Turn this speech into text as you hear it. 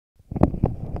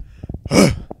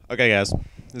Okay, guys,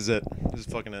 this is it. This is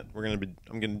fucking it. I'm gonna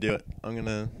do it. I'm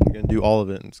gonna do all of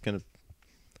it. I'm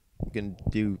gonna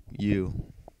do you.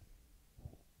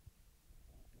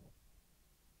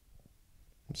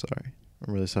 I'm sorry.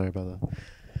 I'm really sorry about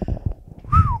that.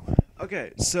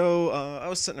 Okay, so I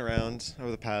was sitting around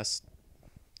over the past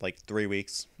like 3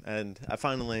 weeks, and I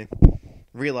finally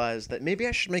realized that maybe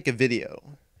I should make a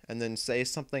video, and then say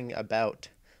something about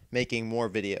making more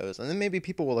videos, and then maybe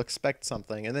people will expect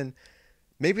something, and then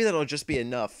maybe that'll just be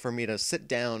enough for me to sit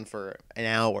down for an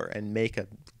hour and make a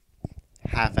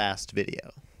half-assed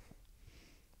video.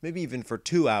 Maybe even for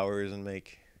 2 hours and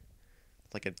make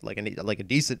like a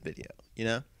decent video, you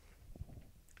know?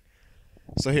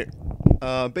 So here,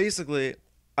 basically,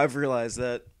 I've realized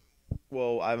that.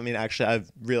 Well, I mean, actually,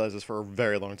 I've realized this for a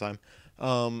very long time,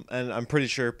 and I'm pretty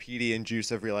sure PD and Juice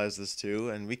have realized this too.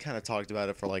 And we kind of talked about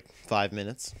it for like 5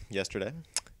 minutes yesterday.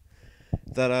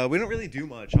 That we don't really do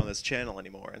much on this channel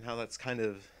anymore, and how that kind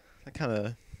of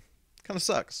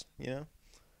sucks, you know.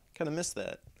 Kind of miss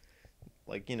that.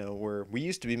 Like, you know, where we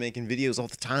used to be making videos all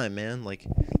the time, man. Like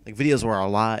videos were our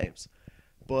lives,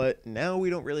 but now we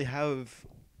don't really have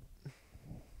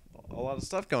a lot of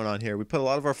stuff going on here. We put a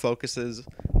lot of our focuses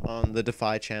on the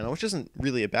DeFy channel, which isn't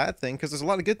really a bad thing because there's a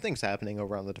lot of good things happening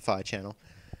over on the DeFy channel.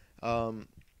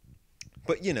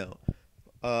 But you know,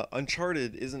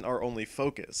 Uncharted isn't our only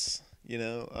focus. You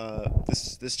know,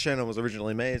 this channel was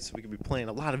originally made so we could be playing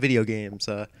a lot of video games.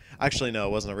 Actually, no,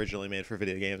 it wasn't originally made for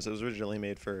video games. It was originally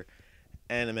made for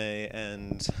anime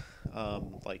and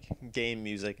like game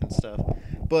music and stuff.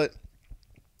 But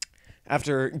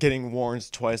after getting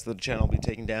warned twice that the channel would be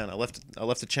taken down, I left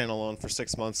the channel alone for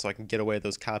 6 months so I can get away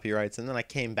those copyrights, and then I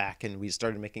came back and we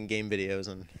started making game videos,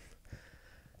 and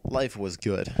life was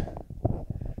good.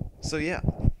 So yeah,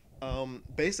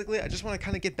 basically I just want to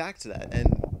kind of get back to that,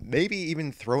 and maybe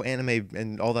even throw anime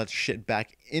and all that shit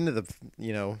back into the,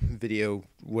 you know, video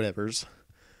whatevers.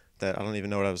 That I don't even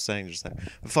know what I was saying just there,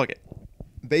 but fuck it.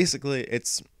 Basically,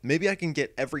 it's maybe I can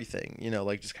get everything, you know,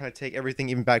 like just kind of take everything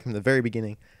even back from the very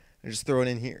beginning and just throw it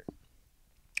in here.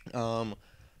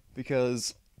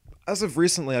 Because as of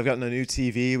recently, I've gotten a new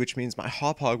TV, which means my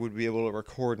Hop Hog would be able to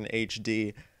record in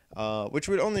HD, which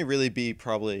would only really be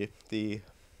probably the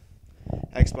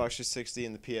Xbox 360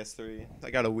 and the PS3. I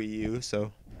got a Wii U,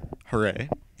 so hooray.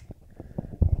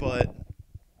 But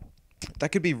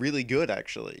that could be really good,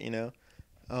 actually, you know?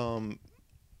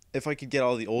 If I could get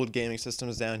all the old gaming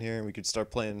systems down here and we could start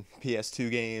playing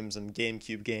PS2 games and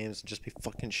GameCube games and just be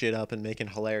fucking shit up and making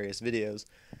hilarious videos,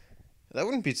 that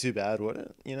wouldn't be too bad, would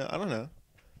it? You know, I don't know.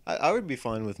 I would be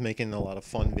fine with making a lot of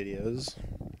fun videos.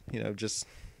 You know, just,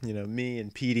 you know, me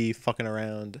and PD fucking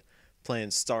around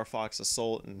playing Star Fox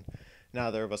Assault, and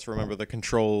neither of us remember the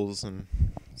controls, and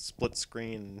split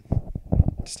screen.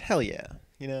 Just hell yeah.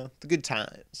 You know, the good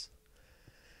times.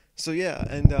 So yeah,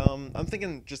 and I'm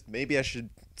thinking just maybe I should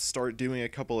start doing a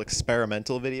couple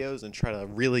experimental videos and try to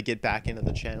really get back into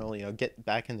the channel, you know, get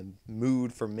back in the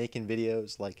mood for making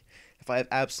videos. Like, if I have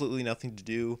absolutely nothing to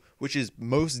do, which is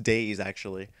most days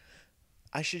actually,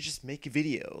 I should just make a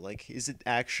video. Like, is it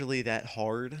actually that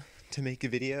hard to make a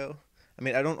video? I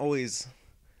mean, I don't always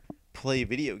play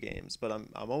video games, but I'm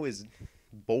always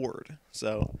bored.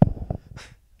 So,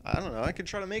 I don't know, I could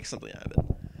try to make something out of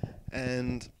it.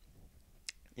 And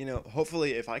you know,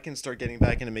 hopefully if I can start getting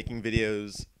back into making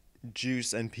videos,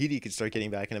 Juice and PD could start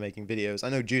getting back into making videos. I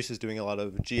know Juice is doing a lot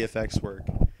of GFX work,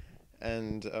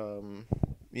 and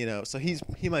you know, so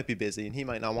he might be busy and he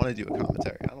might not want to do a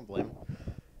commentary. I don't blame him.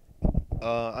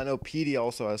 I know PD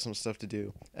also has some stuff to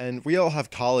do, and we all have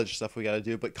college stuff we got to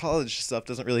do, but college stuff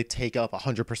doesn't really take up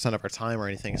 100% of our time or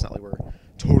anything. It's not like we're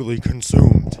totally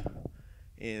consumed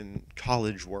in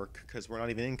college work because we're not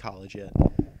even in college yet,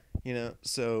 you know.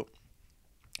 So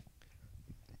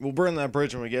we'll burn that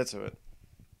bridge when we get to it.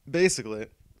 Basically,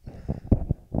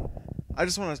 I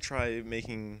just want to try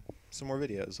making some more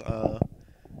videos.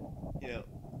 You know,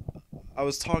 I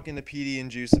was talking to PD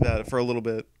and Juice about it for a little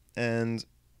bit, and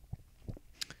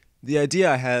the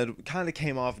idea I had kind of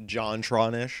came off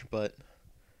JonTron-ish, but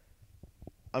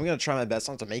I'm going to try my best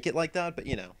not to make it like that. But,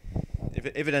 you know,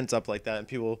 if it ends up like that and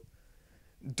people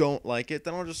don't like it,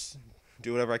 then I'll just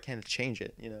do whatever I can to change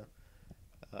it, you know.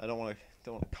 I don't want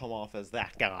to come off as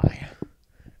that guy,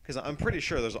 because I'm pretty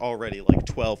sure there's already like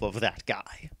 12 of that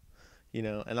guy, you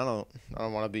know, and I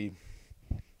don't want to be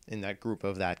in that group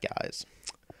of that guys.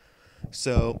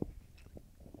 So,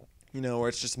 you know, where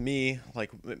it's just me, like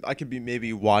I could be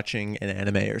maybe watching an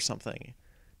anime or something,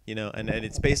 you know, and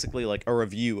it's basically like a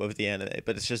review of the anime,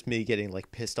 but it's just me getting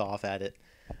like pissed off at it,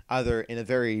 either in a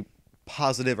very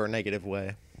positive or negative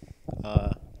way.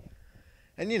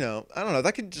 And I don't know,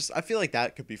 that could just I feel like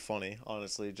that could be funny,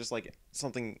 honestly. Just like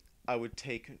something I would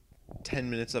take 10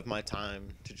 minutes of my time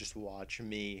to just watch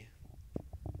me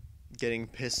getting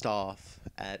pissed off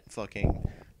at fucking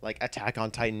like Attack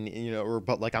on Titan, or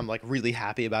but like I'm like really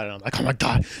happy about it. I'm like, oh my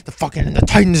god, the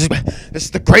Titans, this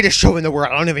is the greatest show in the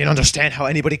world. I don't even understand how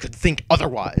anybody could think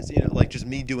otherwise. Like just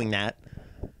me doing that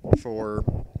for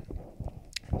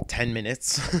 10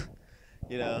 minutes,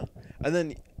 and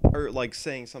then or like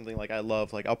saying something like I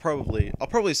love like I'll probably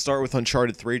start with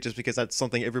Uncharted 3 just because that's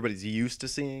something everybody's used to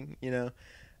seeing,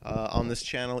 on this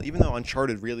channel, even though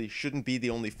Uncharted really shouldn't be the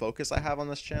only focus I have on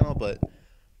this channel, but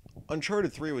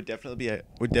Uncharted 3 would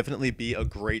definitely be a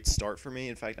great start for me.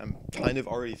 In fact, I'm kind of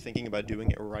already thinking about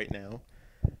doing it right now.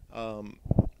 Um,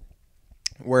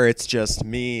 where it's just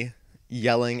me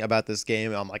yelling about this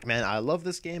game. I'm like, man, I love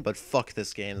this game, but fuck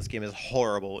this game. This game is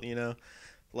horrible.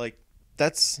 Like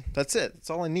that's it. That's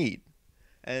all I need.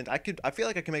 And I feel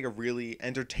like I can make a really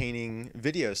entertaining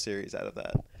video series out of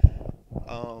that.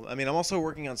 I mean, I'm also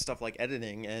working on stuff like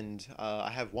editing, and I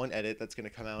have one edit that's going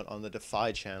to come out on the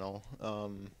Defy channel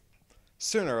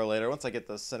sooner or later, once I get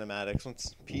the cinematics,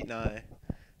 once Pete and I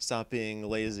stop being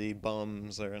lazy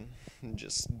bums or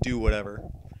just do whatever.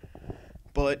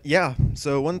 But yeah,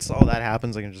 so once all that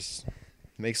happens, I can just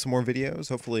make some more videos.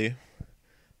 Hopefully,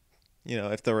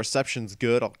 if the reception's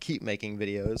good, I'll keep making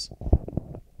videos.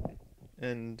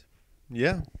 And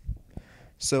yeah,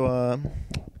 so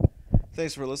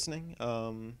thanks for listening.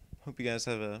 Hope you guys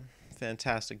have a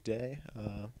fantastic day.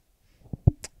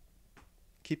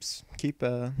 Keep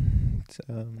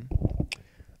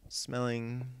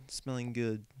smelling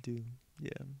good, dude.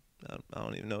 Yeah, I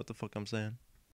don't even know what the fuck I'm saying.